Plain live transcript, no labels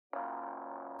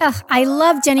Ugh, I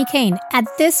love Jenni Kayne.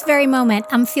 At this very moment,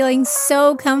 I'm feeling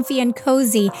so comfy and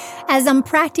cozy as I'm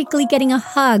practically getting a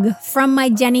hug from my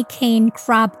Jenni Kayne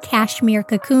crop cashmere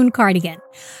cocoon cardigan.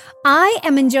 I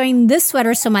am enjoying this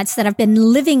sweater so much that I've been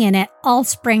living in it all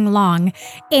spring long.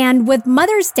 And with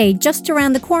Mother's Day just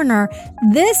around the corner,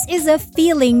 this is a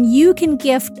feeling you can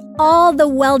gift all the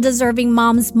well-deserving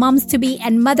moms-to-be,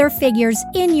 and mother figures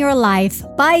in your life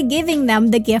by giving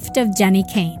them the gift of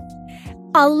Jenni Kayne.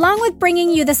 Along with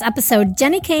bringing you this episode,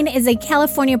 Jenni Kayne is a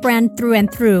California brand through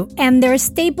and through, and their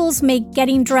staples make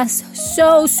getting dressed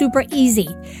so super easy.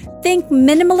 Think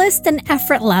minimalist and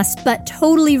effortless, but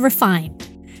totally refined.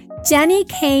 Jenni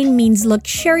Kayne means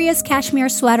luxurious cashmere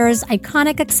sweaters,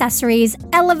 iconic accessories,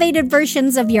 elevated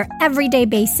versions of your everyday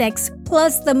basics,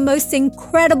 plus the most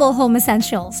incredible home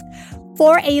essentials.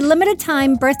 For a limited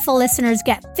time, Birthful listeners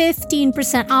get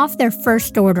 15% off their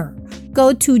first order.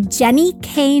 Go to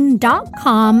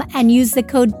jennikayne.com and use the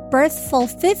code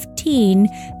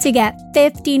BIRTHFUL15 to get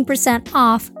 15%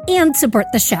 off and support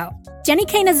the show. Jenni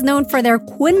Kayne is known for their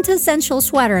quintessential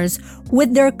sweaters,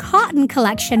 with their cotton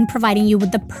collection providing you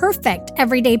with the perfect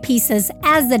everyday pieces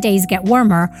as the days get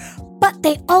warmer. But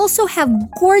they also have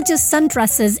gorgeous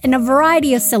sundresses in a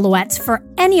variety of silhouettes for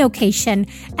any occasion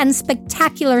and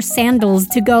spectacular sandals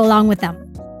to go along with them.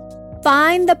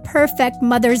 Find the perfect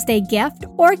Mother's Day gift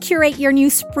or curate your new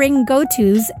spring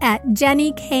go-tos at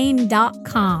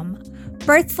jennikayne.com.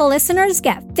 Birthful listeners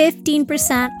get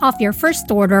 15% off your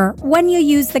first order when you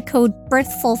use the code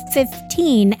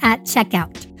BIRTHFUL15 at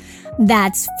checkout.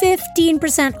 That's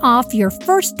 15% off your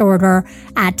first order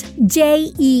at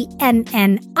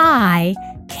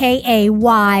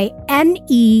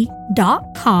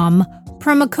jennikayne.com,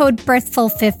 promo code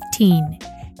BIRTHFUL15.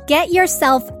 Get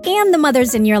yourself and the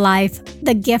mothers in your life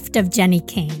the gift of Jenni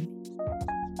Kayne.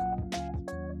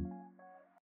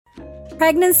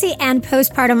 Pregnancy and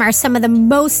postpartum are some of the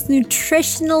most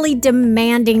nutritionally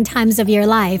demanding times of your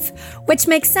life, which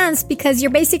makes sense because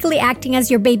you're basically acting as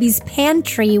your baby's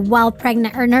pantry while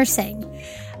pregnant or nursing.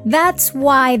 That's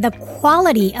why the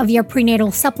quality of your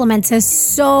prenatal supplements is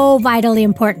so vitally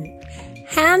important.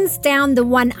 Hands down, the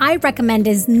one I recommend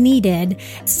is Needed.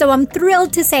 So I'm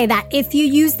thrilled to say that if you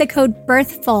use the code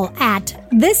BIRTHFUL at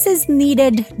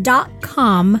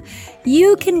thisisneeded.com,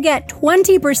 you can get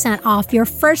 20% off your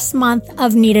first month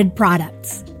of Needed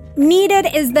products. Needed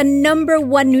is the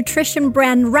 #1 nutrition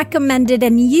brand recommended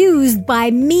and used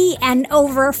by me and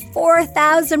over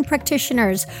 4,000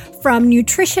 practitioners, from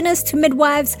nutritionists to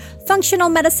midwives, functional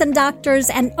medicine doctors,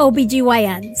 and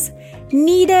OBGYNs.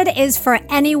 Needed is for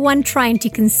anyone trying to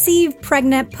conceive,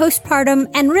 pregnant, postpartum,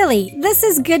 and really, this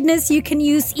is goodness you can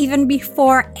use even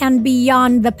before and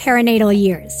beyond the perinatal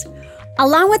years.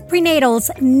 Along with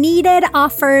prenatals, Needed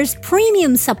offers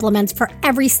premium supplements for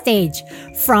every stage,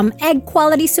 from egg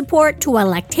quality support to a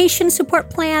lactation support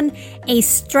plan, a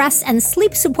stress and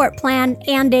sleep support plan,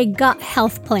 and a gut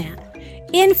health plan.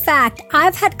 In fact,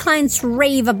 I've had clients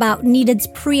rave about Needed's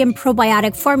pre- and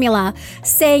probiotic formula,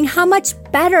 saying how much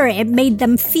better it made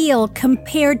them feel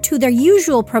compared to their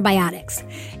usual probiotics.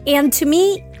 And to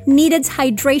me, Needed's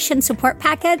hydration support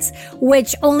packets,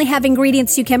 which only have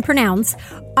ingredients you can pronounce,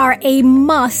 are a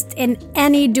must in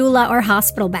any doula or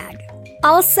hospital bag.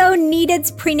 Also,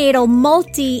 Needed's Prenatal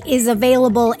Multi is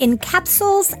available in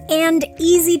capsules and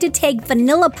easy-to-take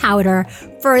vanilla powder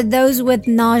for those with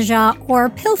nausea or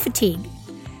pill fatigue.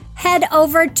 Head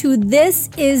over to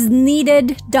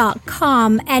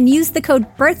thisisneeded.com and use the code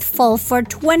BIRTHFUL for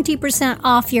 20%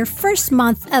 off your first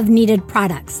month of Needed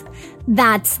products.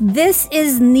 That's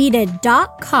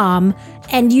thisisneeded.com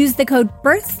and use the code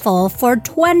BIRTHFUL for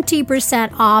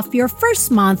 20% off your first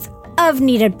month of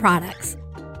Needed products.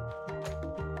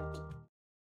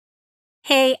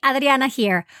 Hey, Adriana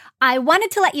here. I wanted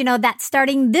to let you know that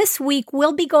starting this week,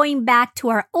 we'll be going back to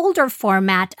our older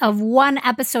format of 1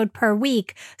 episode per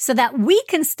week so that we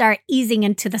can start easing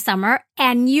into the summer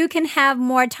and you can have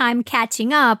more time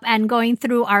catching up and going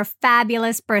through our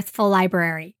fabulous Birthful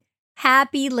library.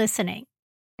 Happy listening.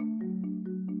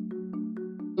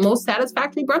 Most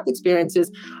satisfactory birth experiences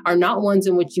are not ones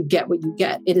in which you get what you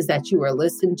get. It is that you are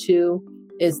listened to,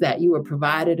 is that you were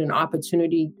provided an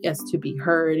opportunity to be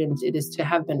heard, and it is to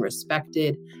have been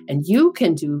respected. And you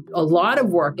can do a lot of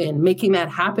work in making that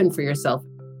happen for yourself.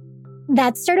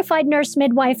 That's certified nurse,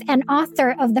 midwife, and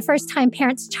author of the First Time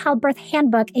Parents Childbirth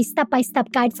Handbook, a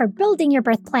step-by-step guide for building your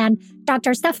birth plan,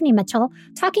 Dr. Stephanie Mitchell,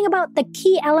 talking about the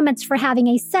key elements for having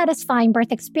a satisfying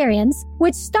birth experience,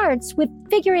 which starts with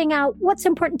figuring out what's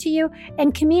important to you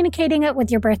and communicating it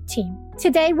with your birth team.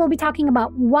 Today, we'll be talking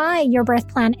about why your birth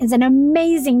plan is an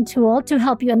amazing tool to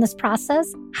help you in this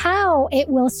process, how it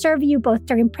will serve you both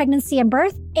during pregnancy and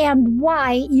birth, and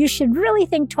why you should really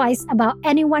think twice about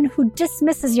anyone who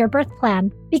dismisses your birth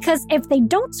plan. Because if they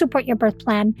don't support your birth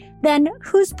plan, then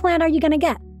whose plan are you going to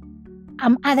get?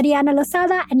 I'm Adriana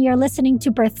Lozada, and you're listening to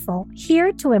Birthful,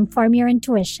 here to inform your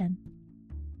intuition.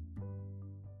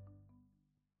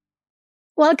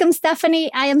 Welcome,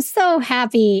 Stephanie. I am so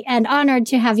happy and honored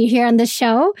to have you here on the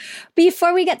show.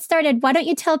 Before we get started, why don't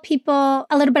you tell people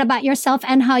a little bit about yourself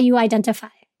and how you identify?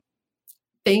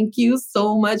 Thank you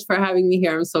so much for having me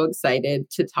here. I'm so excited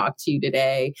to talk to you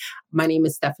today. My name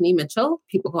is Stephanie Mitchell.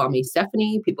 People call me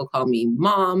Stephanie. People call me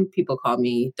Mom. People call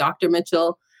me Dr.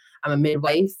 Mitchell. I'm a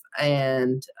midwife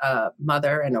and a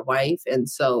mother and a wife. And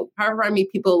so however I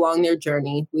meet people along their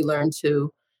journey, we learn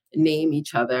to name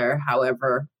each other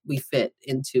however we fit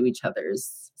into each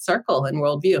other's circle and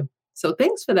worldview. So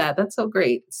thanks for that. That's so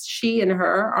great. She and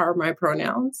her are my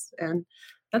pronouns, and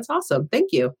that's awesome.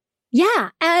 Thank you. Yeah,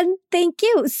 and thank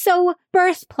you. So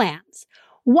birth plans.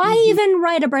 Why even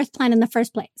write a birth plan in the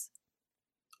first place?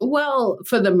 Well,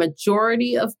 for the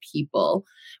majority of people,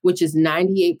 which is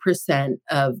 98%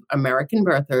 of American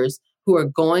birthers who are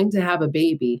going to have a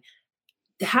baby,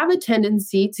 have a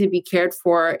tendency to be cared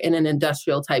for in an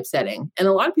industrial type setting. And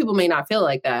a lot of people may not feel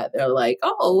like that. They're like,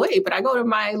 oh, wait, but I go to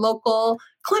my local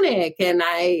clinic and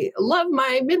I love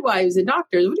my midwives and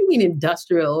doctors. What do you mean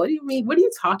industrial? What do you mean? What are you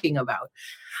talking about?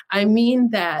 I mean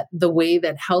that the way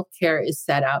that healthcare is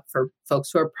set up for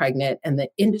folks who are pregnant and the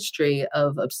industry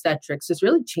of obstetrics has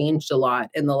really changed a lot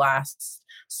in the last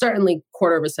certainly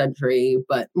quarter of a century,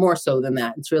 but more so than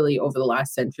that. It's really over the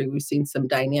last century, we've seen some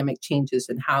dynamic changes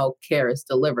in how care is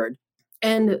delivered.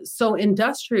 And so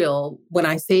industrial, when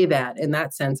I say that in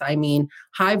that sense, I mean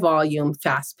high volume,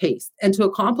 fast paced. And to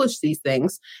accomplish these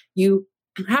things, you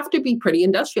have to be pretty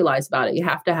industrialized about it. You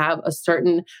have to have a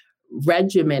certain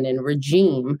regimen and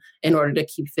regime in order to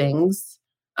keep things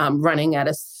running at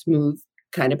a smooth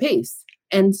kind of pace.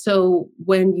 And so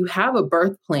when you have a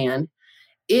birth plan,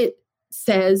 it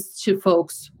says to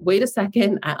folks, wait a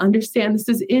second, I understand this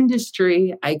is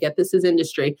industry. I get this is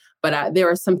industry, but there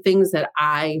are some things that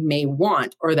I may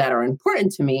want or that are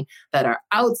important to me that are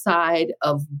outside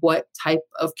of what type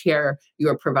of care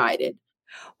you're provided.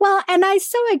 Well, and I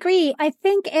so agree. I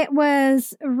think it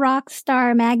was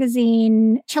Rockstar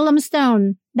Magazine, Chillum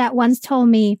Stone, that once told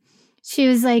me, she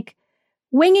was like,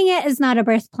 winging it is not a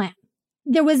birth plan.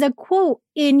 There was a quote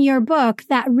in your book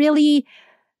that really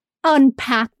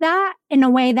unpack that in a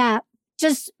way that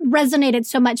just resonated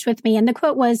so much with me. And the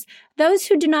quote was, those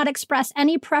who do not express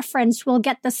any preference will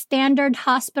get the standard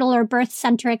hospital or birth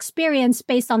center experience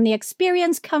based on the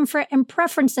experience, comfort, and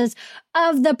preferences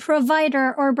of the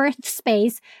provider or birth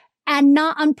space and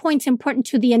not on points important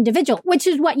to the individual, which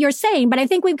is what you're saying. But I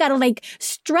think we've got to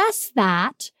stress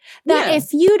that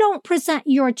if you don't present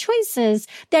your choices,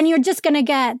 then you're just going to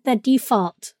get the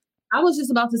default. I was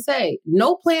just about to say,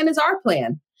 no plan is our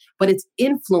plan. But it's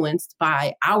influenced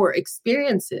by our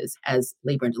experiences as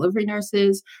labor and delivery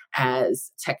nurses,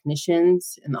 as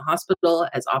technicians in the hospital,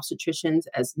 as obstetricians,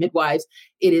 as midwives.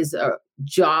 It is a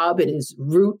job, it is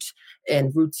route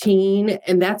and routine,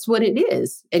 and that's what it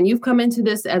is. And you've come into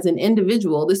this as an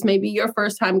individual. This may be your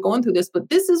first time going through this, but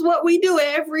this is what we do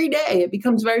every day. It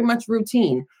becomes very much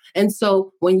routine. And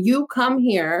so when you come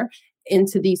here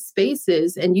into these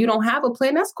spaces and you don't have a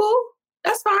plan, that's cool.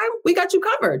 That's fine. We got you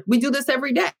covered. We do this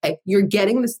every day. You're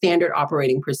getting the standard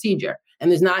operating procedure.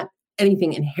 And there's not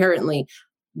anything inherently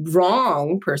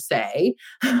wrong per se,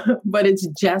 but it's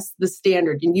just the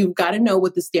standard. And you've got to know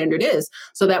what the standard is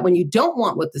so that when you don't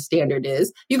want what the standard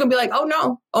is, you can be like, oh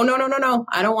no.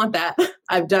 I don't want that.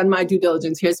 I've done my due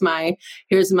diligence. Here's my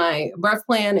birth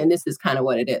plan. And this is kind of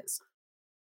what it is.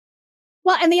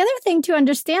 Well, and the other thing to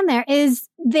understand there is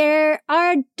there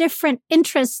are different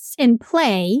interests in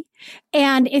play.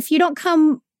 And if you don't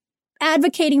come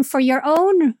advocating for your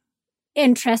own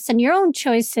interests and your own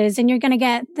choices, and you're going to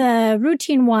get the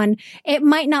routine one, it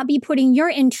might not be putting your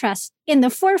interest in the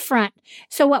forefront.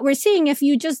 So what we're seeing, if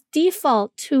you just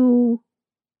default to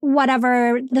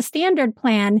whatever the standard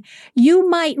plan, you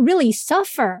might really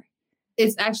suffer.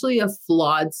 It's actually a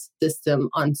flawed system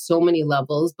on so many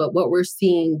levels. But what we're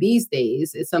seeing these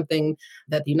days is something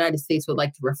that the United States would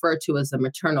like to refer to as a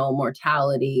maternal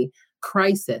mortality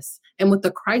crisis. And what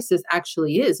the crisis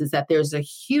actually is that there's a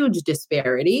huge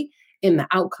disparity in the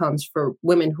outcomes for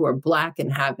women who are Black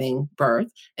and having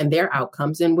birth and their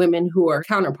outcomes, and women who are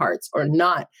counterparts or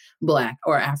not Black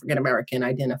or African American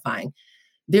identifying.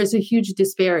 There's a huge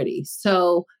disparity.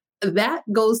 So that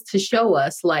goes to show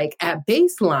us, like, at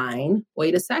baseline,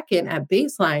 wait a second, at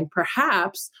baseline,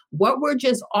 perhaps what we're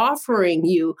just offering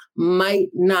you might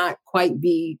not quite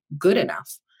be good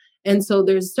enough. And so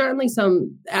there's certainly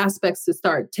some aspects to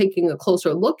start taking a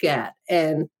closer look at.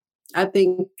 And I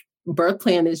think birth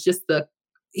plan is just the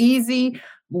easy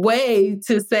way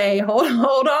to say,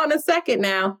 hold on a second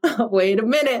now. Wait a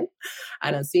minute.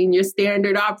 I done seen your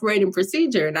standard operating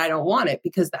procedure and I don't want it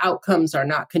because the outcomes are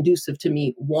not conducive to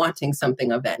me wanting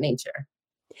something of that nature.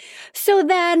 So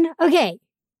then, okay,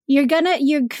 you're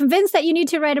convinced that you need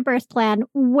to write a birth plan.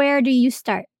 Where do you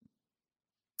start?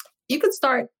 You could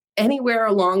start anywhere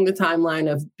along the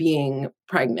timeline of being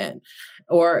pregnant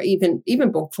or even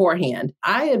beforehand.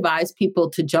 I advise people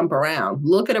to jump around,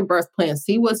 look at a birth plan,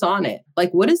 see what's on it.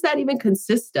 Like, what does that even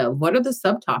consist of? What are the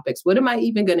subtopics? What am I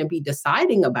even going to be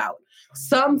deciding about?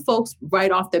 Some folks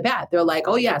right off the bat, they're like,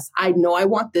 oh yes, I know I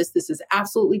want this. This is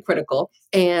absolutely critical.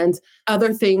 And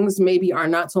other things maybe are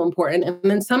not so important. And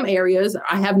then some areas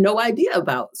I have no idea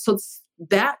about. So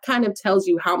that kind of tells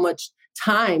you how much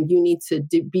time you need to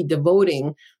be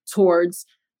devoting towards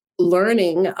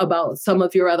learning about some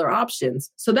of your other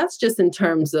options. So that's just in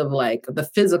terms of like the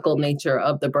physical nature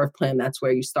of the birth plan. That's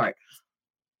where you start.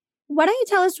 Why don't you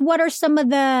tell us what are some of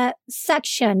the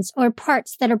sections or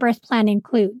parts that a birth plan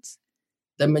includes?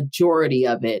 The majority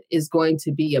of it is going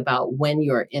to be about when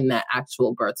you're in that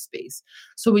actual birth space.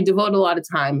 So we devote a lot of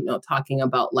time, talking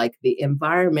about like the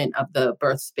environment of the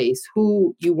birth space,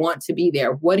 who you want to be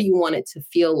there, what do you want it to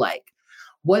feel like?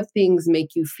 What things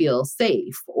make you feel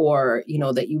safe or,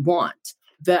 that you want.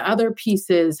 The other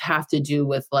pieces have to do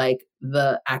with like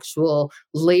the actual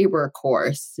labor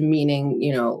course, meaning,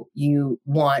 you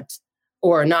want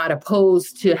or not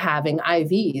opposed to having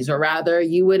IVs, or rather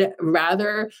you would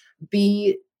rather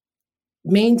be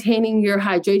maintaining your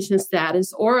hydration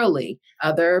status orally.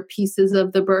 Other pieces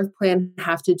of the birth plan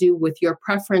have to do with your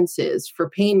preferences for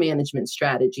pain management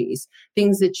strategies,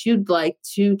 things that you'd like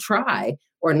to try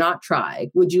or not try.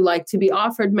 Would you like to be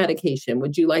offered medication?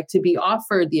 Would you like to be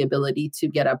offered the ability to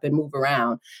get up and move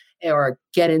around or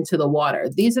get into the water?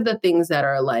 These are the things that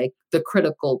are like the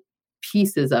critical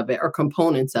pieces of it or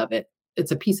components of it.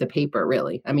 It's a piece of paper,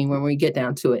 really. I mean, when we get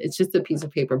down to it, it's just a piece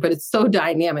of paper, but it's so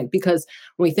dynamic because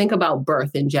when we think about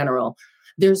birth in general,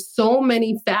 there's so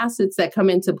many facets that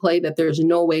come into play that there's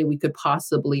no way we could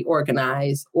possibly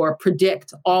organize or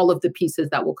predict all of the pieces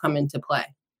that will come into play.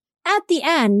 At the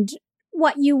end,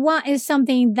 what you want is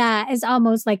something that is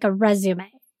almost like a resume,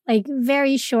 like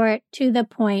very short, to the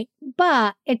point,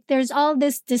 but there's all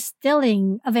this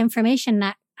distilling of information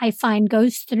that I find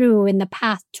goes through in the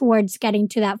path towards getting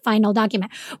to that final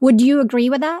document. Would you agree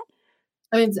with that?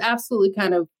 I mean, it's absolutely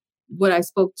kind of what I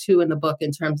spoke to in the book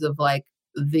in terms of like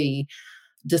the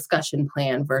discussion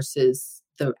plan versus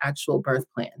the actual birth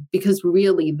plan, because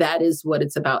really that is what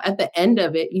it's about. At the end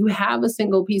of it, you have a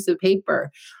single piece of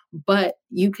paper, but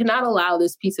you cannot allow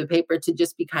this piece of paper to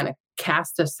just be kind of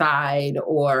cast aside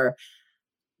or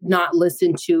not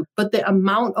listened to. But the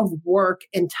amount of work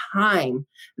and time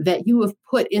that you have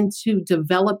put into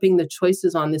developing the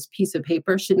choices on this piece of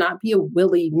paper should not be a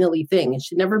willy-nilly thing. It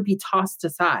should never be tossed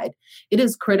aside. It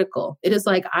is critical. It is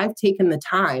like, I've taken the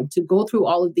time to go through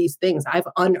all of these things. I've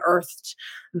unearthed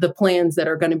the plans that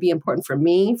are going to be important for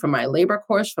me, for my labor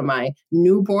course, for my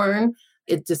newborn.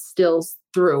 It distills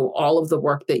through all of the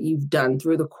work that you've done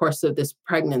through the course of this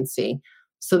pregnancy,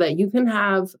 so that you can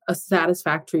have a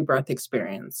satisfactory birth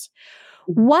experience.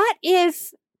 What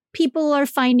if people are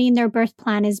finding their birth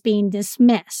plan is being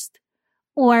dismissed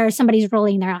or somebody's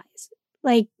rolling their eyes?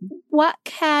 Like, what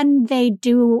can they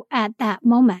do at that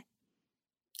moment?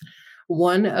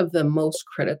 One of the most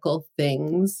critical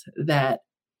things that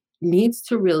needs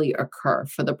to really occur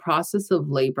for the process of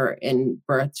labor and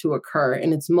birth to occur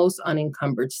in its most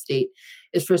unencumbered state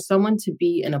is for someone to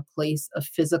be in a place of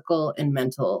physical and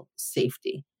mental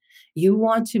safety. You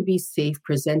want to be safe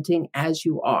presenting as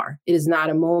you are. It is not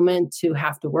a moment to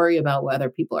have to worry about whether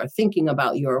people are thinking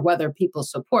about you or whether people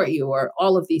support you or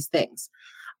all of these things.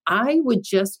 I would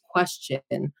just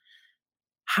question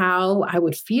how I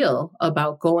would feel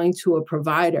about going to a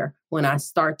provider when I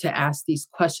start to ask these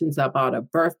questions about a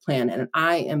birth plan and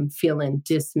I am feeling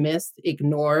dismissed,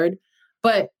 ignored.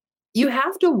 But you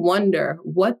have to wonder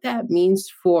what that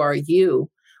means for you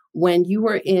when you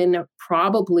are in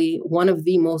probably one of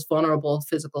the most vulnerable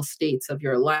physical states of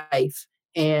your life,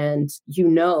 and you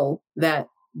know that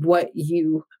what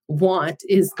you want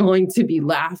is going to be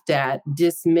laughed at,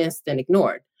 dismissed, and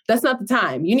ignored. That's not the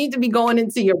time. You need to be going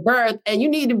into your birth and you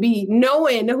need to be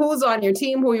knowing who's on your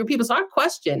team, who are your people. So I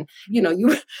question,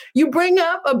 you bring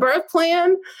up a birth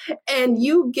plan and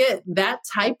you get that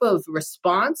type of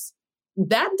response.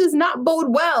 That does not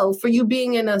bode well for you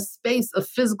being in a space of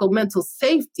physical, mental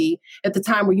safety at the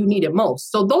time where you need it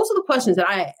most. So those are the questions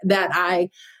that I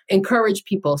encourage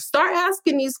people. Start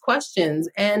asking these questions.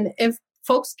 And if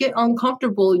folks get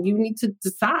uncomfortable, you need to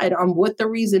decide on what the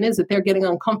reason is that they're getting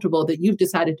uncomfortable, that you've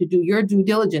decided to do your due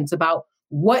diligence about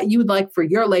what you'd like for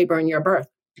your labor and your birth.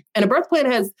 And a birth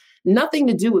plan has nothing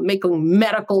to do with making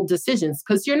medical decisions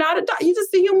because you're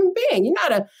just a human being.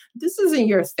 This isn't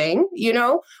your thing,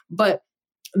 but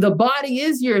the body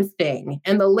is your thing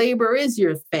and the labor is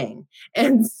your thing.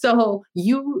 And so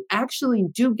you actually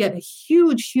do get a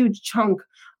huge, huge chunk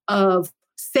of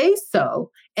say so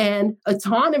and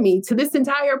autonomy to this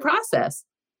entire process.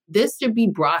 This should be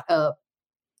brought up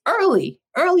early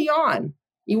on.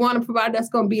 You want a provider that's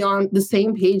going to be on the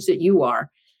same page that you are.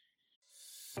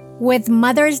 With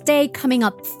Mother's Day coming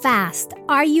up fast,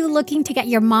 are you looking to get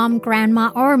your mom,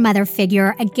 grandma, or mother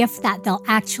figure a gift that they'll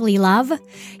actually love?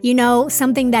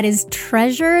 Something that is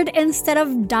treasured instead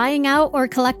of dying out or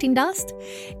collecting dust?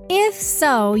 If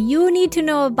so, you need to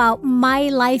know about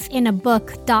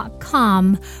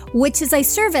mylifeinabook.com, which is a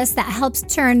service that helps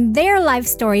turn their life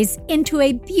stories into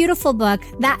a beautiful book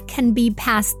that can be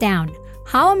passed down.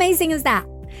 How amazing is that?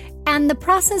 And the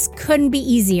process couldn't be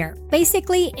easier.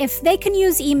 Basically, if they can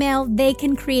use email, they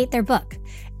can create their book.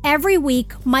 Every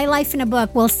week, My Life in a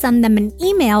Book will send them an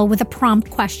email with a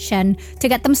prompt question to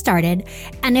get them started.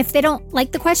 And if they don't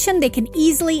like the question, they can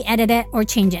easily edit it or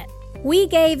change it. We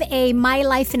gave a My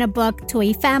Life in a Book to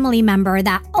a family member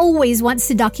that always wants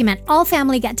to document all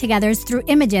family get-togethers through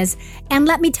images. And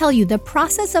let me tell you, the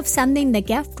process of sending the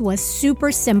gift was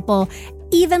super simple,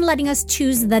 even letting us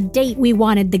choose the date we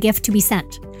wanted the gift to be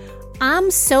sent.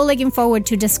 I'm so looking forward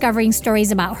to discovering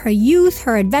stories about her youth,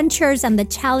 her adventures, and the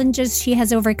challenges she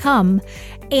has overcome.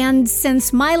 And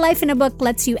since My Life in a Book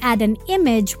lets you add an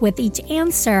image with each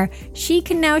answer, she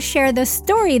can now share the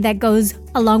story that goes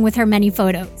along with her many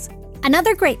photos.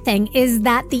 Another great thing is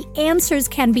that the answers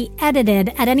can be edited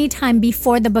at any time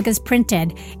before the book is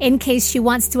printed, in case she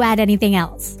wants to add anything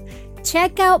else.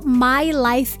 Check out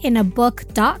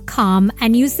mylifeinabook.com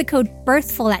and use the code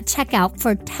BIRTHFUL at checkout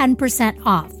for 10%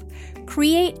 off.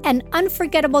 Create an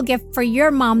unforgettable gift for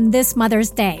your mom this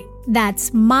Mother's Day.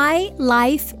 That's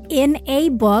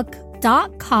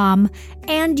mylifeinabook.com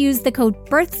and use the code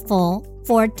BIRTHFUL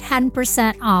for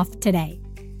 10% off today.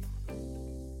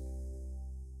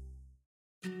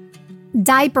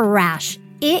 Diaper rash.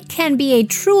 It can be a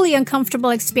truly uncomfortable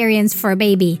experience for a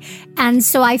baby. And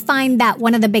so I find that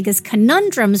one of the biggest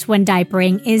conundrums when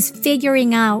diapering is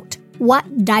figuring out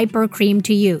what diaper cream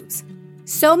to use.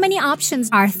 So many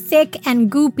options are thick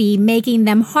and goopy, making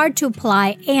them hard to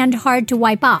apply and hard to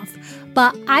wipe off.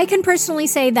 But I can personally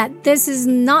say that this is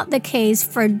not the case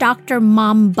for Dr.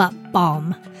 Mom Butt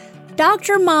Balm.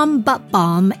 Dr. Mom Butt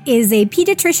Balm is a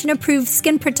pediatrician-approved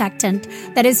skin protectant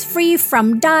that is free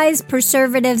from dyes,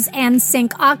 preservatives, and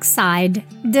zinc oxide,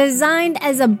 designed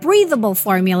as a breathable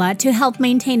formula to help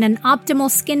maintain an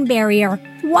optimal skin barrier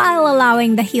while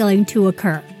allowing the healing to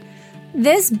occur.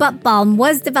 This butt balm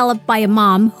was developed by a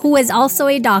mom who is also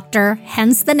a doctor,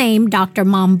 hence the name Dr.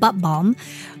 Mom Butt Balm,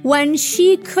 when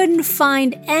she couldn't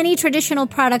find any traditional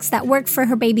products that worked for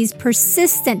her baby's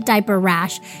persistent diaper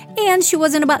rash, and she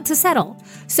wasn't about to settle.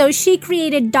 So she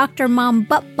created Dr. Mom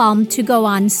Butt Balm to go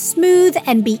on smooth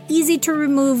and be easy to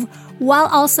remove while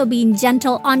also being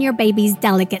gentle on your baby's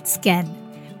delicate skin.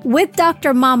 With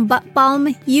Dr. Mom Butt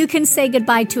Balm, you can say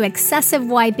goodbye to excessive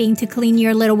wiping to clean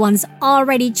your little one's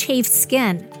already chafed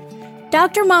skin.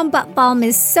 Dr. Mom Butt Balm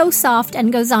is so soft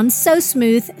and goes on so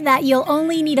smooth that you'll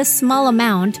only need a small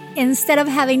amount instead of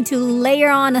having to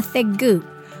layer on a thick goop.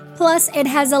 Plus, it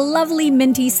has a lovely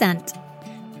minty scent.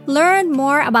 Learn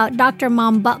more about Dr.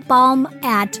 Mom Butt Balm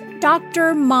at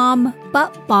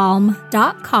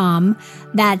drmombuttbalm.com.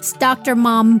 That's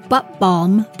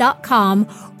drmombuttbalm.com.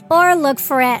 Or look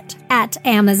for it at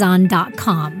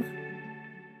Amazon.com.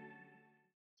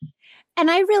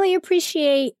 And I really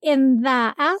appreciate in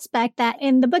that aspect that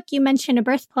in the book you mentioned a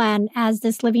birth plan as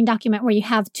this living document where you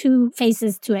have two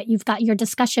phases to it. You've got your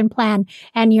discussion plan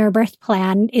and your birth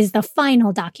plan is the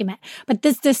final document. But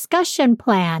this discussion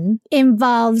plan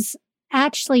involves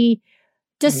actually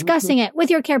discussing it with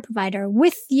your care provider,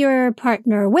 with your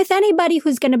partner, with anybody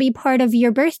who's going to be part of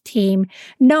your birth team,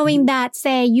 knowing that,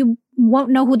 say, you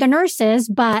won't know who the nurse is,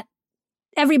 but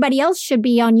everybody else should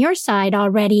be on your side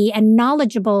already and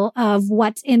knowledgeable of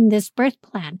what's in this birth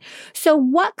plan. So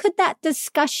what could that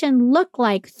discussion look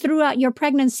like throughout your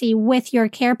pregnancy with your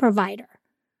care provider?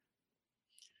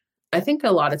 I think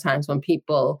a lot of times when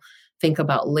people think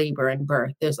about labor and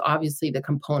birth, there's obviously the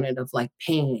component of like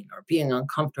pain or being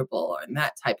uncomfortable and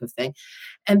that type of thing.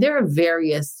 And there are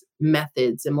various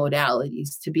methods and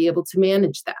modalities to be able to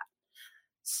manage that.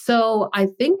 So I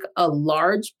think a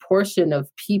large portion of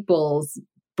people's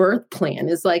birth plan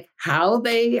is like how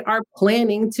they are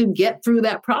planning to get through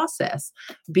that process,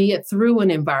 be it through an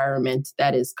environment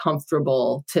that is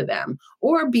comfortable to them,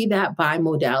 or be that by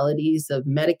modalities of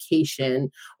medication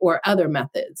or other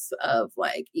methods of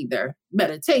like either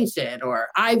meditation or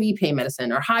IV pain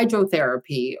medicine or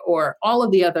hydrotherapy or all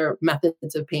of the other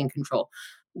methods of pain control.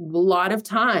 A lot of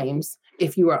times,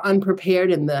 if you are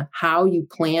unprepared in the how you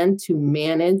plan to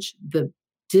manage the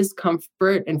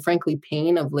discomfort and frankly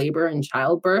pain of labor and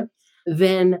childbirth,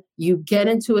 then you get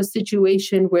into a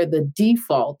situation where the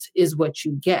default is what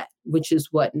you get, which is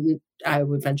what I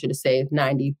would venture to say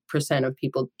 90% of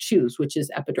people choose, which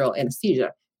is epidural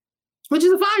anesthesia, which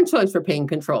is a fine choice for pain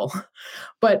control.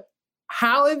 But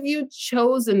how have you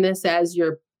chosen this as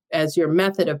your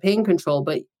method of pain control,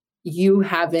 but you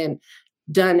haven't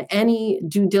done any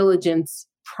due diligence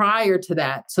prior to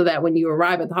that, so that when you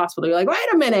arrive at the hospital, you're like,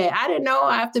 wait a minute, I didn't know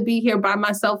I have to be here by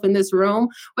myself in this room.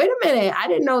 Wait a minute, I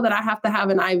didn't know that I have to have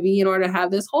an IV in order to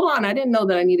have this. Hold on, I didn't know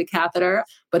that I need a catheter.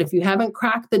 But if you haven't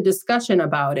cracked the discussion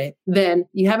about it, then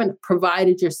you haven't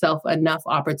provided yourself enough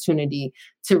opportunity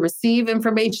to receive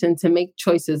information to make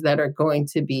choices that are going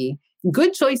to be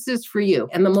good choices for you.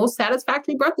 And the most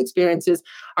satisfactory birth experiences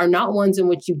are not ones in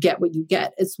which you get what you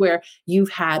get. It's where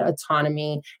you've had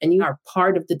autonomy and you are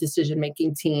part of the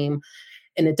decision-making team.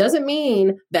 And it doesn't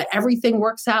mean that everything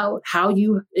works out how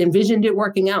you envisioned it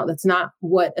working out. That's not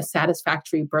what a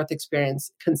satisfactory birth experience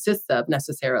consists of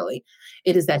necessarily.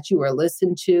 It is that you were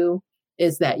listened to,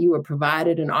 is that you were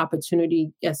provided an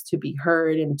opportunity, yes, to be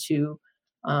heard and to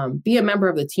be a member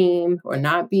of the team or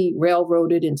not be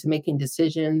railroaded into making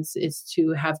decisions, is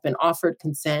to have been offered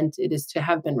consent. It is to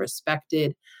have been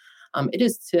respected. It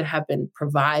is to have been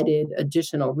provided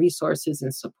additional resources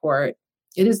and support.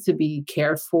 It is to be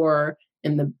cared for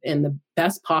in the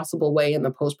best possible way in the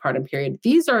postpartum period.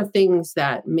 These are things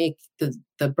that make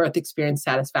the birth experience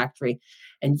satisfactory.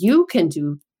 And you can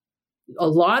do a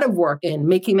lot of work in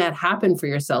making that happen for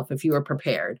yourself if you are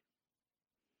prepared.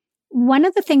 One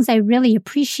of the things I really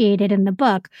appreciated in the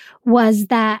book was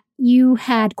that you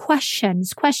had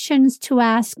questions to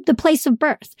ask the place of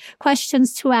birth,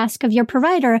 questions to ask of your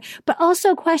provider, but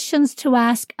also questions to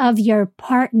ask of your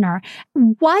partner.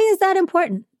 Why is that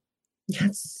important?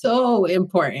 That's so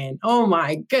important. Oh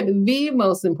my goodness, the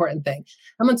most important thing.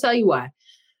 I'm going to tell you why.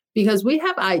 Because we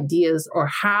have ideas or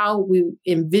how we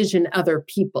envision other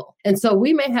people. And so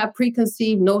we may have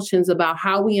preconceived notions about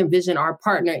how we envision our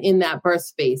partner in that birth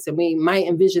space. And we might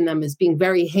envision them as being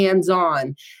very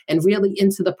hands-on and really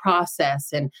into the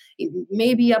process and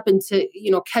maybe up into,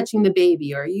 catching the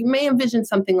baby, or you may envision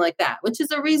something like that, which is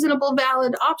a reasonable,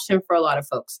 valid option for a lot of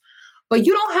folks. But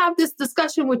you don't have this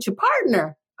discussion with your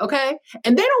partner. Okay.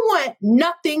 And they don't want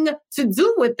nothing to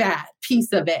do with that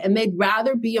piece of it. And they'd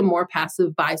rather be a more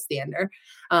passive bystander.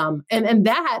 And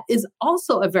that is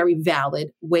also a very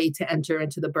valid way to enter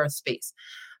into the birth space.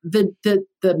 The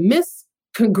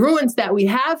miscongruence that we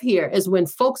have here is when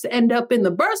folks end up in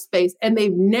the birth space and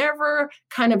they've never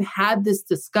kind of had this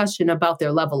discussion about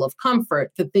their level of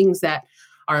comfort, the things that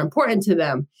are important to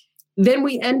them. Then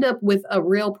we end up with a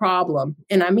real problem.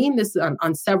 And I mean this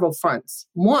on several fronts.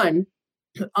 One,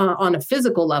 on a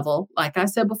physical level, like I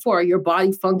said before, your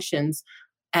body functions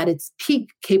at its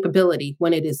peak capability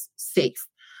when it is safe.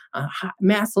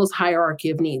 Maslow's hierarchy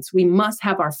of needs. We must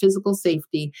have our physical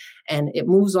safety, and it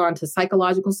moves on to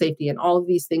psychological safety and all of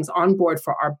these things on board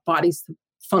for our bodies to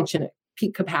function at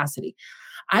peak capacity.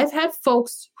 I've had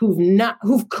folks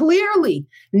who've clearly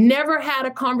never had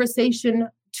a conversation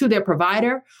to their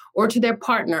provider or to their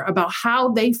partner about how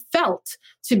they felt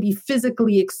to be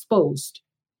physically exposed.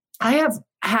 I have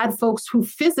had folks who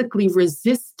physically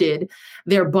resisted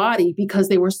their body because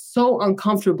they were so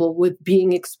uncomfortable with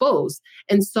being exposed.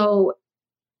 And so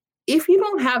if you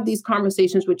don't have these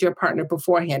conversations with your partner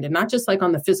beforehand, and not just like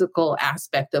on the physical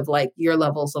aspect of like your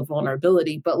levels of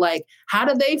vulnerability, but like, how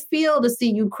do they feel to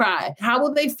see you cry? How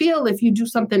will they feel if you do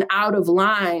something out of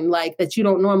line, like that you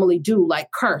don't normally do,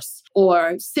 like curse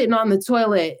or sitting on the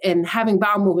toilet and having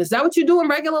bowel movements? Is that what you do in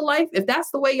regular life? If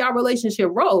that's the way your relationship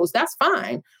rolls, that's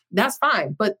fine. That's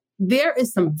fine. But there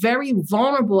is some very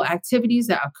vulnerable activities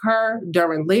that occur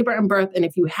during labor and birth. And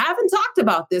if you haven't talked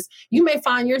about this, you may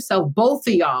find yourself, both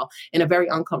of y'all, in a very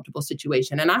uncomfortable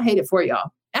situation. And I hate it for y'all.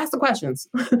 Ask the questions.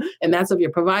 And that's of your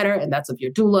provider, and that's of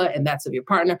your doula, and that's of your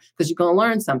partner, because you're going to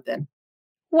learn something.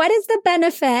 What is the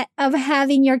benefit of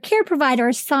having your care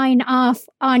provider sign off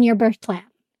on your birth plan?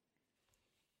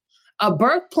 A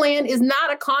birth plan is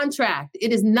not a contract.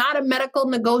 It is not a medical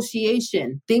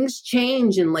negotiation. Things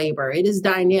change in labor. It is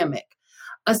dynamic.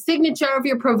 A signature of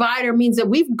your provider means that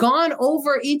we've gone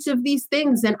over each of these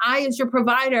things, and I, as your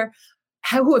provider,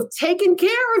 who have taken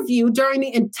care of you during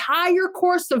the entire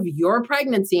course of your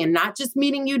pregnancy and not just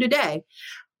meeting you today,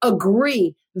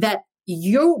 agree that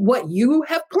what you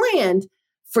have planned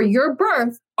for your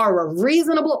birth are a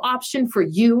reasonable option for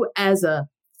you as a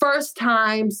first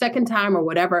time, second time, or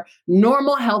whatever,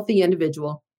 normal, healthy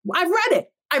individual. I've read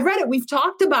it. We've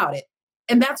talked about it.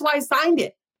 And that's why I signed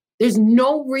it. There's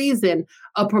no reason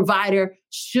a provider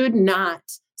should not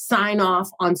sign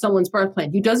off on someone's birth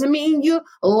plan. It doesn't mean you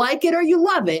like it or you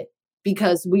love it,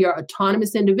 because we are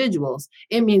autonomous individuals.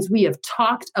 It means we have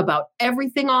talked about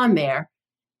everything on there,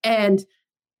 and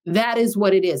that is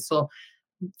what it is. So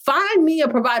find me a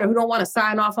provider who don't want to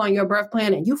sign off on your birth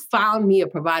plan, and you found me a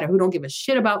provider who don't give a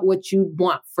shit about what you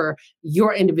want for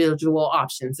your individual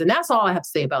options. And that's all I have to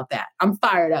say about that. I'm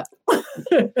fired up.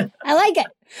 I like it.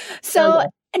 So,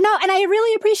 no, and I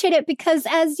really appreciate it, because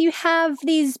as you have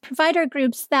these provider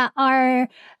groups that are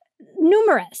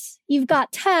numerous, you've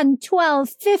got 10, 12,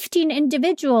 15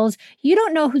 individuals, you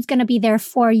don't know who's going to be there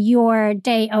for your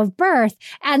day of birth.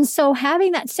 And so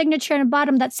having that signature in the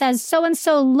bottom that says,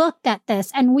 so-and-so looked at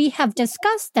this and we have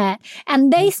discussed it,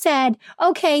 and they said,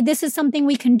 okay, this is something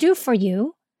we can do for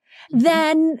you,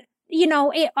 then,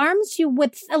 it arms you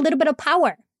with a little bit of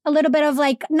power. A little bit of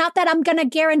like, not that I'm going to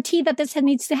guarantee that this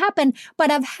needs to happen, but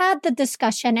I've had the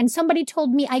discussion and somebody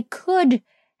told me I could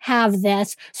have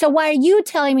this. So why are you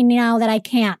telling me now that I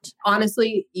can't?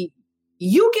 Honestly,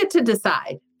 you get to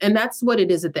decide. And that's what it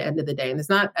is at the end of the day. And there's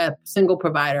not a single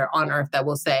provider on earth that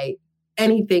will say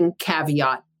anything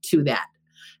caveat to that.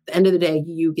 At the end of the day,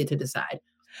 you get to decide.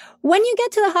 When you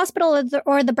get to the hospital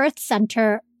or the birth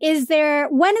center,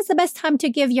 when is the best time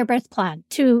to give your birth plan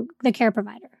to the care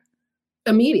provider?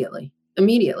 Immediately.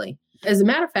 As a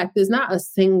matter of fact, there's not a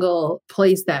single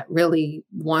place that really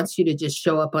wants you to just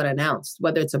show up unannounced,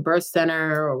 whether it's a birth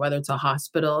center or whether it's a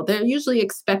hospital. They're usually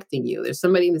expecting you. There's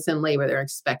somebody that's in labor, they're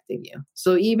expecting you.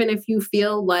 So even if you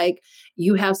feel like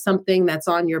you have something that's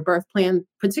on your birth plan,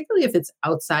 particularly if it's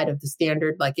outside of the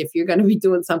standard, like if you're going to be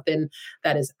doing something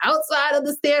that is outside of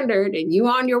the standard and you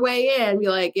on your way in,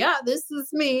 you're like, yeah, this is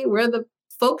me. We're the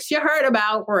folks you heard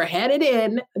about. We're headed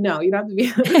in. No, you don't have to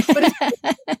be.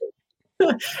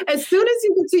 But as soon as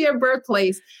you get to your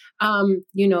birthplace,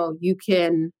 you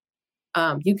can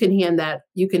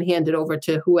hand it over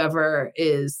to whoever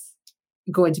is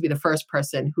going to be the first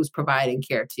person who's providing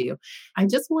care to you. I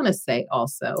just want to say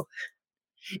also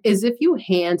is if you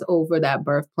hand over that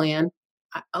birth plan,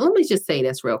 let me just say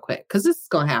this real quick, because this is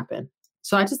going to happen.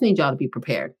 So I just need y'all to be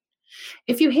prepared.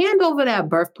 If you hand over that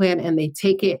birth plan and they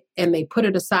take it and they put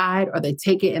it aside, or they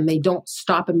take it and they don't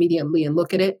stop immediately and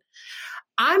look at it,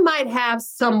 I might have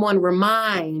someone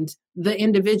remind the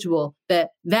individual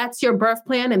that that's your birth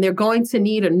plan, and they're going to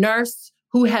need a nurse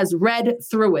who has read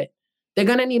through it. They're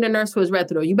going to need a nurse who has read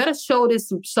through it. You better show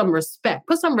this some respect.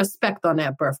 Put some respect on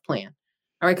that birth plan.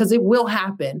 All right, because it will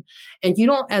happen. And you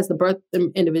don't, as the birth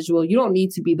individual, you don't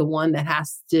need to be the one that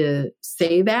has to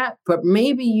say that, but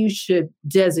maybe you should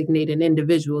designate an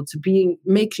individual to be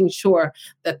making sure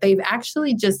that they've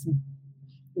actually just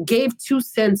gave 2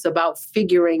 cents about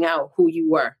figuring out who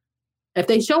you were. If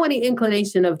they show any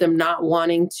inclination of them not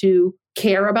wanting to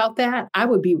care about that,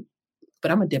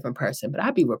 but I'm a different person, but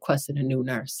I'd be requesting a new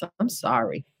nurse. I'm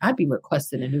sorry. I'd be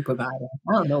requesting a new provider.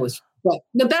 I don't know. But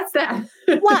that's that.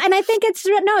 Well, and I think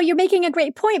you're making a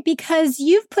great point, because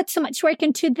you've put so much work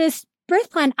into this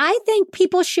birth plan. I think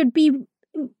people should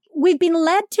we've been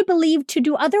led to believe to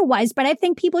do otherwise, but I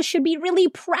think people should be really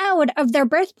proud of their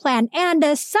birth plan, and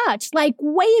as such, like,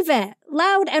 wave it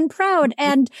loud and proud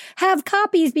and have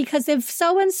copies, because if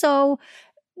so-and-so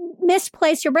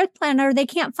misplace your birth plan or they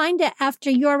can't find it after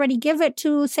you already give it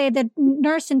to, say, the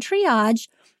nurse in triage,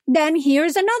 then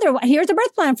here's another one. Here's a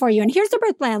birth plan for you. And here's the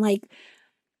birth plan. Like,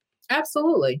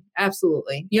 absolutely.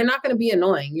 Absolutely. You're not going to be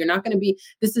annoying. You're not going to be,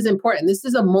 this is important. This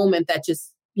is a moment that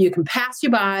just, you can pass you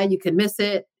by. You can miss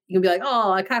it. You can be like,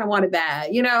 oh, I kind of wanted that,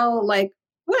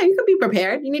 well, you can be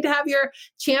prepared. You need to have your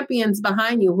champions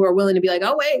behind you who are willing to be like,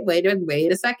 oh, wait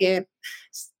a second.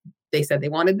 They said they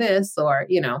wanted this, or,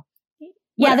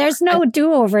 Yeah, there's no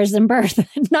do-overs in birth.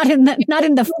 not in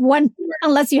the one,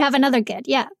 unless you have another kid.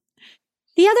 Yeah.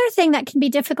 The other thing that can be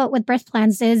difficult with birth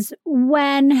plans is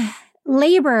when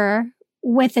labor,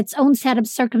 with its own set of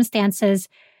circumstances,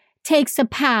 takes a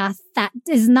path that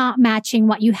is not matching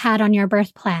what you had on your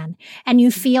birth plan, and you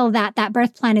feel that that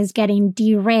birth plan is getting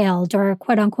derailed or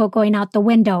quote unquote going out the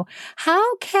window.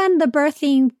 How can the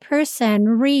birthing person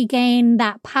regain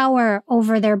that power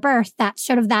over their birth, that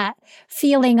sort of that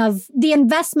feeling of the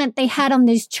investment they had on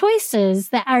these choices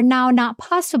that are now not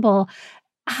possible?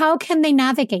 How can they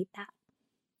navigate that?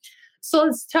 So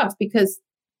it's tough because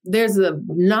there's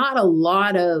not a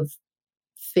lot of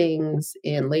things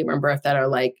in labor and birth that are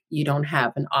like, you don't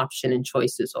have an option and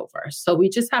choices over. So we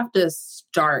just have to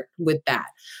start with that.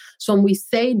 So when we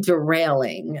say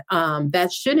derailing,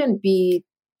 that shouldn't be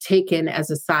taken as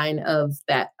a sign of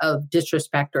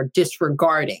disrespect or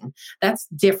disregarding. That's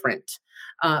different.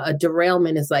 A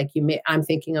derailment is like I'm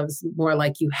thinking of more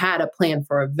like you had a plan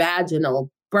for a vaginal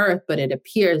birth, but it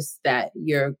appears that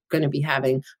you're going to be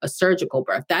having a surgical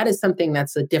birth. That is something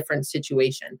that's a different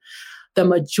situation. The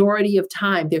majority of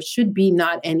time, there should be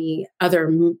not any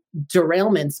other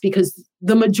derailments because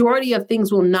the majority of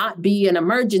things will not be an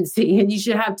emergency, and you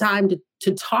should have time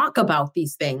to talk about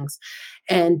these things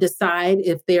and decide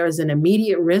if there's an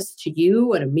immediate risk to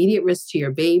you, an immediate risk to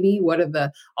your baby. What are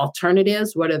the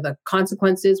alternatives? What are the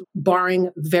consequences? Barring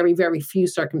very, very few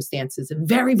circumstances,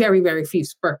 very, very, very few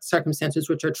circumstances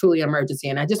which are truly an emergency.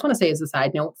 And I just want to say as a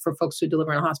side note for folks who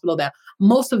deliver in a hospital that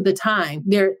most of the time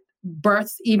they're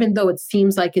births, even though it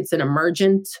seems like it's an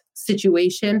emergent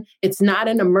situation, it's not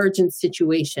an emergent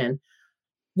situation.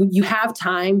 You have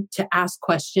time to ask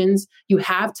questions. You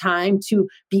have time to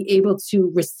be able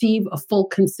to receive a full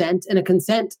consent. And a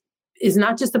consent is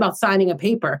not just about signing a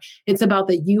paper. It's about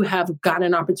that you have got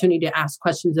an opportunity to ask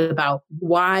questions about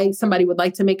why somebody would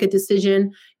like to make a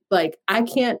decision. Like, I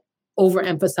can't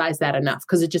overemphasize that enough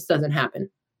because it just doesn't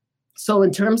happen. So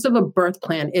in terms of a birth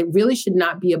plan, it really should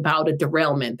not be about a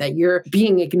derailment, that you're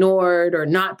being ignored or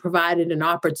not provided an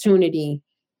opportunity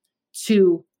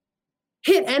to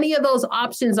hit any of those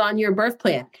options on your birth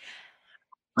plan.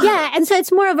 Yeah. And so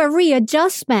it's more of a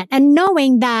readjustment and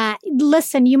knowing that,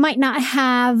 listen, you might not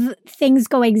have things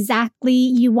go exactly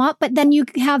you want, but then you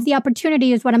have the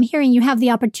opportunity, is what I'm hearing. You have the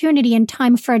opportunity and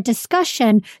time for a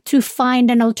discussion to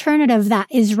find an alternative that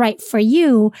is right for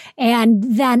you and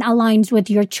then aligns with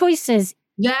your choices.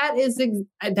 That's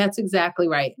exactly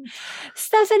right.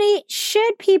 Stephanie,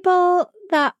 should people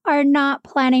that are not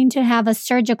planning to have a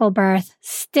surgical birth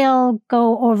still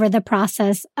go over the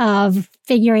process of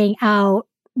figuring out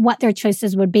what their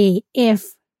choices would be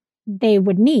if they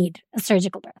would need a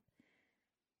surgical birth?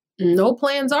 No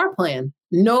plan's our plan.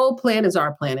 No plan is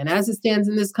our plan. And as it stands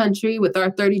in this country with our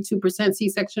 32%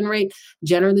 C-section rate,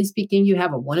 generally speaking, you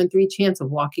have a 1 in 3 chance of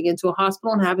walking into a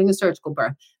hospital and having a surgical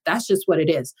birth. That's just what it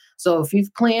is. So if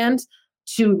you've planned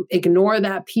to ignore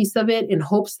that piece of it in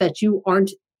hopes that you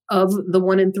aren't of the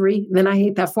 1 in 3, then I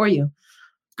hate that for you.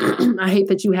 I hate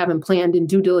that you haven't planned in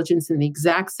due diligence in the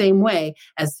exact same way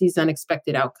as these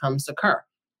unexpected outcomes occur.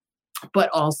 But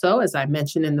also, as I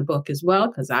mentioned in the book as well,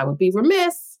 because I would be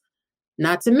remiss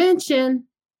not to mention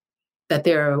that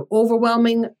there are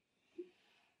overwhelming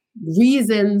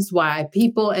reasons why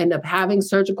people end up having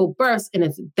surgical births. And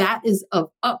if that is of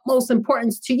utmost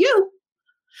importance to you,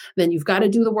 then you've got to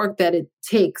do the work that it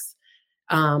takes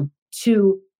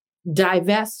to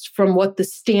divest from what the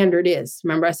standard is.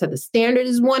 Remember, I said the standard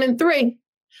is 1 in 3.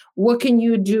 What can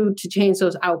you do to change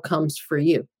those outcomes for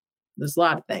you? There's a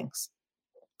lot of things.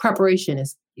 Preparation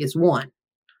is one.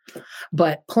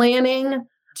 But planning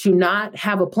to not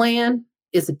have a plan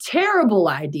is a terrible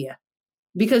idea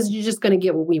because you're just going to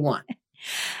get what we want.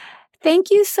 Thank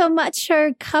you so much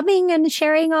for coming and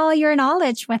sharing all your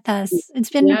knowledge with us. It's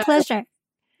been a pleasure.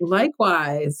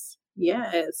 Likewise.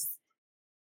 Yes.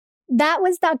 That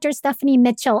was Dr. Stephanie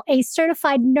Mitchell, a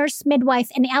certified nurse midwife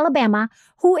in Alabama,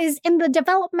 who is in the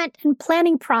development and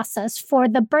planning process for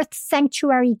the Birth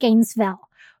Sanctuary Gainesville.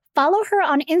 Follow her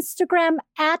on Instagram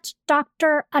at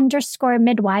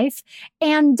Dr_midwife,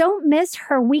 and don't miss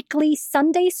her weekly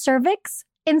Sunday Cervix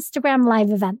Instagram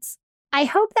live events. I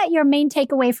hope that your main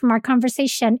takeaway from our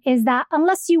conversation is that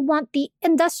unless you want the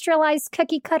industrialized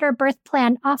cookie-cutter birth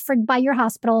plan offered by your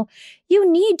hospital, you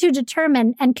need to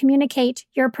determine and communicate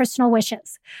your personal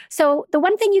wishes. So the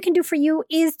one thing you can do for you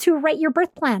is to write your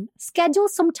birth plan. Schedule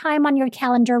some time on your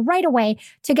calendar right away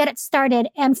to get it started.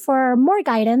 And for more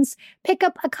guidance, pick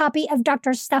up a copy of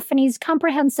Dr. Stephanie's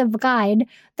comprehensive guide,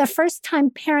 The First Time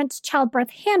Parents Childbirth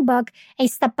Handbook, a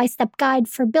step-by-step guide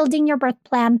for building your birth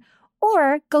plan,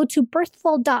 or go to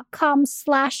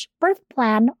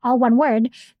birthful.com/birthplan, all one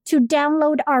word, to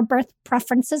download our birth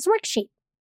preferences worksheet.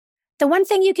 The one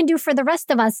thing you can do for the rest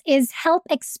of us is help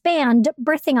expand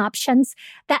birthing options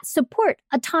that support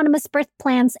autonomous birth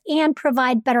plans and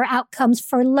provide better outcomes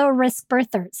for low-risk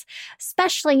birthers,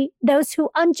 especially those who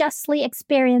unjustly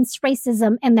experience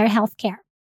racism in their healthcare.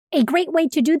 A great way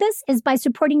to do this is by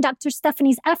supporting Dr.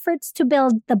 Stephanie's efforts to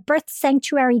build the Birth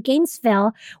Sanctuary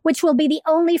Gainesville, which will be the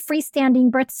only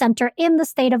freestanding birth center in the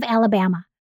state of Alabama.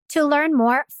 To learn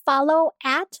more, follow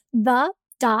at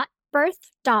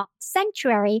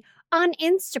the.birth.sanctuary on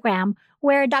Instagram,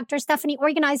 where Dr. Stephanie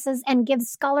organizes and gives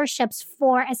scholarships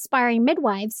for aspiring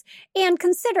midwives, and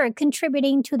consider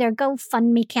contributing to their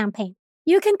GoFundMe campaign.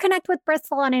 You can connect with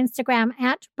Birthful on Instagram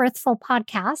at Birthful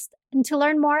Podcast. And to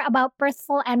learn more about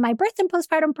Birthful and my birth and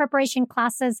postpartum preparation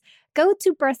classes, go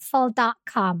to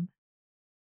birthful.com.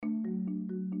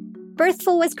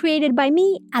 Birthful was created by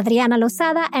me, Adriana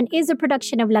Lozada, and is a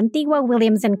production of Lantigua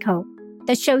Williams & Co.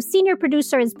 The show's senior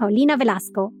producer is Paulina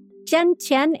Velasco. Jen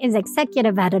Chen is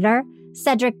executive editor.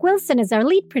 Cedric Wilson is our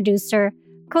lead producer.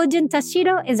 Kojin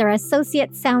Tashiro is our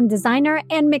associate sound designer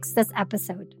and mixed this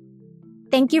episode.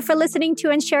 Thank you for listening to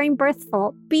and sharing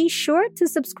Birthful. Be sure to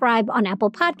subscribe on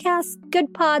Apple Podcasts,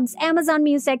 Good Pods, Amazon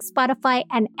Music, Spotify,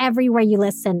 and everywhere you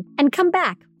listen. And come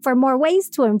back for more ways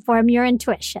to inform your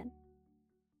intuition.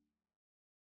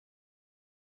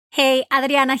 Hey,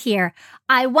 Adriana here.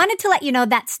 I wanted to let you know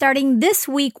that starting this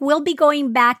week, we'll be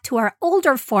going back to our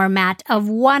older format of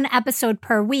one episode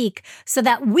per week so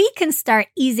that we can start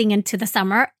easing into the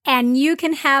summer and you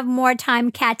can have more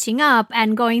time catching up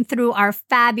and going through our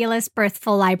fabulous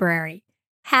Birthful library.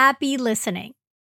 Happy listening.